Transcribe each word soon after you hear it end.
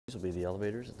These will be the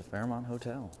elevators at the Fairmont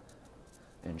Hotel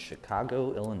in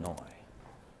Chicago, Illinois.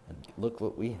 And look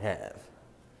what we have.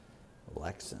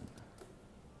 Lexan.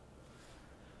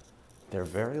 They're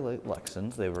very late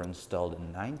Lexans. They were installed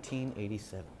in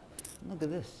 1987. Look at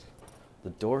this. The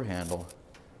door handle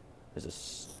is a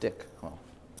stick. Well,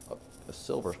 a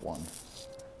silver one.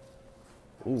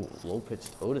 Ooh,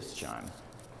 low-pitched Otis chime.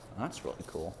 That's really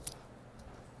cool.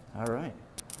 All right.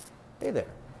 Hey there.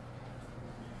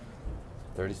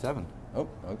 37. Oh,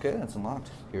 okay, that's unlocked.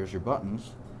 Here's your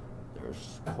buttons.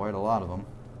 There's quite a lot of them.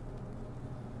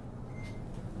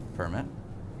 Permit.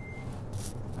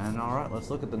 And all right, let's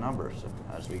look at the numbers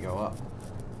as we go up.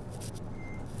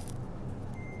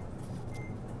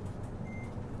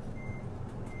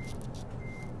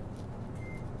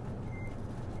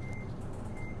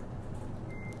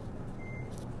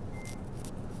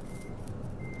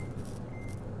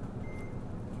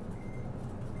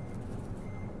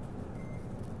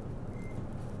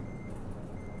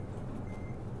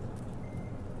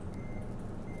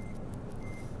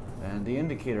 And the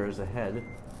indicator is ahead.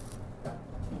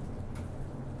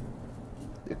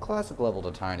 The classic leveled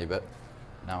a tiny bit.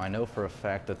 Now I know for a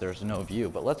fact that there's no view,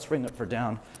 but let's ring it for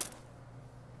down.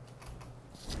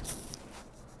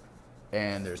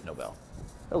 And there's no bell.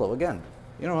 Hello again.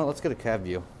 You know what, let's get a cab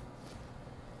view.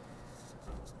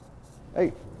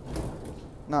 Hey,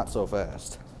 not so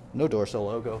fast. No dorsal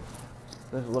logo.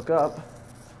 Let's look up.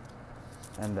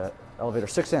 And elevator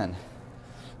 6N.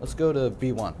 Let's go to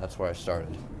B1, that's where I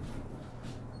started.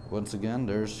 Once again,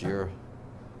 there's your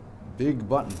big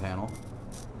button panel.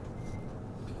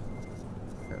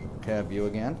 Here's a cab view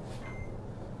again.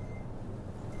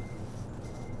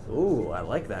 Ooh, I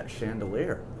like that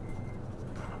chandelier.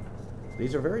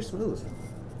 These are very smooth.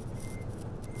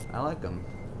 I like them.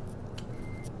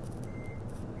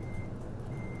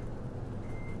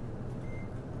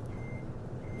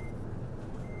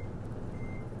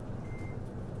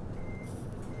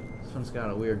 This one's got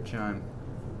a weird chime.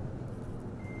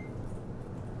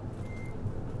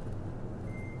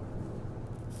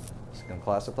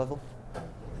 Classic level?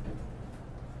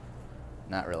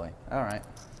 Not really. All right.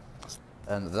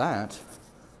 And that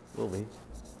will be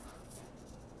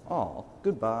all.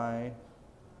 Goodbye.